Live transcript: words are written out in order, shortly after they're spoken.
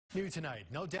New tonight,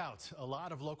 no doubt, a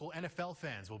lot of local NFL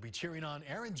fans will be cheering on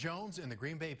Aaron Jones and the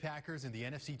Green Bay Packers in the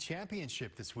NFC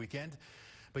Championship this weekend.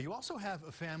 But you also have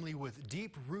a family with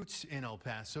deep roots in El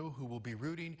Paso who will be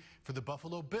rooting for the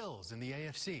Buffalo Bills in the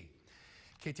AFC.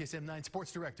 KTSM 9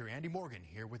 Sports Director Andy Morgan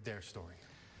here with their story.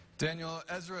 Daniel,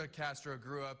 Ezra Castro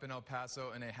grew up in El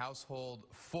Paso in a household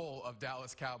full of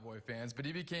Dallas Cowboy fans, but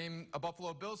he became a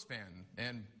Buffalo Bills fan,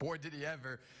 and boy did he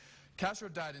ever. Castro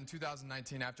died in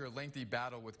 2019 after a lengthy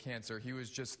battle with cancer. He was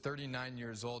just 39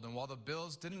 years old, and while the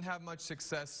Bills didn't have much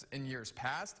success in years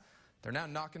past, they're now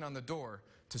knocking on the door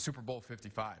to Super Bowl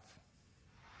 55.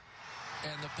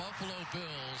 And the Buffalo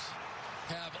Bills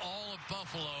have all of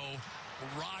Buffalo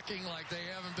rocking like they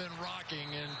haven't been rocking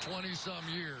in 20-some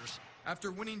years.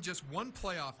 After winning just one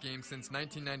playoff game since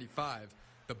 1995,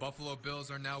 the Buffalo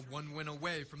Bills are now one win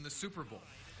away from the Super Bowl,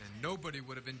 and nobody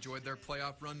would have enjoyed their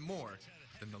playoff run more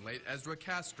than the late Ezra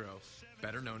Castro,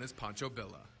 better known as Pancho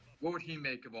Power. What would he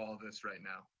make of all of this right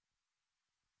now?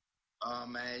 Oh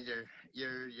man,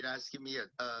 you're asking me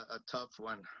a tough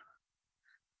one.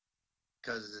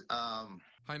 Cause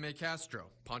Jaime Castro,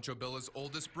 Pancho Power's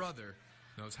oldest brother,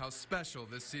 knows how special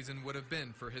this season would have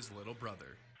been for his little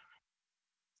brother.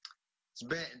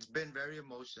 It's been very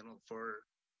emotional for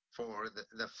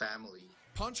the family.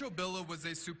 Pancho Power was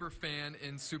a super fan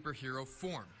in superhero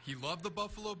form. He loved the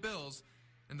Buffalo Bills,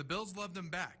 and the Bills loved him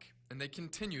back, and they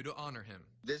continue to honor him.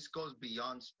 This goes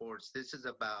beyond sports. This is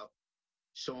about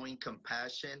showing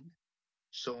compassion,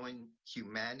 showing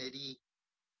humanity,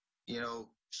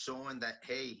 showing that,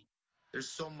 hey, there's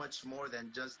so much more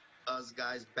than just us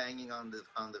guys banging on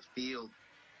the field.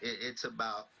 It's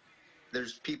about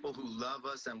there's people who love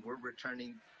us, and we're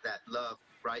returning that love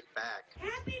right back.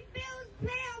 Happy Bills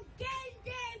playoff game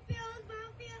day, Bills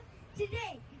Mafia,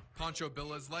 today. Pancho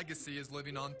Power's legacy is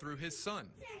living on through his son.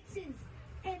 Texas,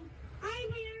 and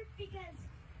I'm here because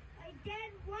my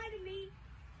dad wanted me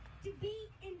to be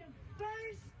in the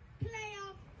first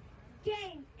playoff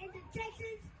game, and the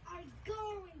Texans are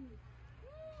going.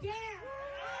 Yeah.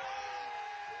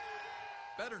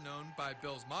 Better known by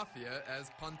Bills Mafia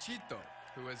as Panchito,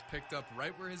 who has picked up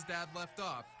right where his dad left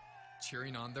off,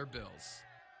 cheering on their Bills.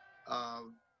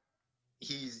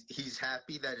 He's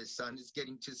happy that his son is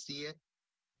getting to see it.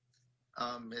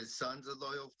 His son's a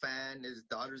loyal fan. His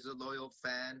daughter's a loyal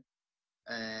fan.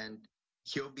 And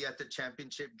he'll be at the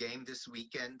championship game this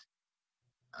weekend.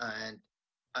 And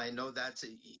I know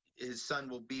his son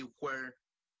will be where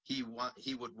he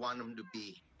would want him to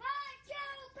be. Pancho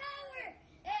Power!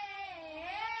 Hey!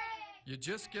 You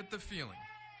just get the feeling.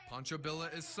 Pancho Power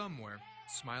is somewhere,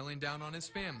 smiling down on his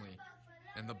family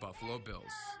and the Buffalo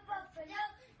Bills.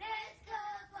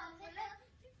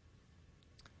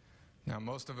 Now,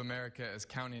 most of America is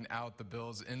counting out the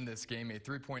Bills in this game, a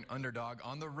 3-point underdog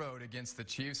on the road against the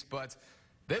Chiefs, but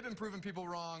they've been proving people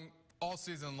wrong all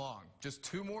season long. Just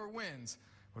 2 more wins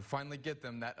would finally get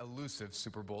them that elusive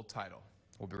Super Bowl title.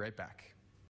 We'll be right back.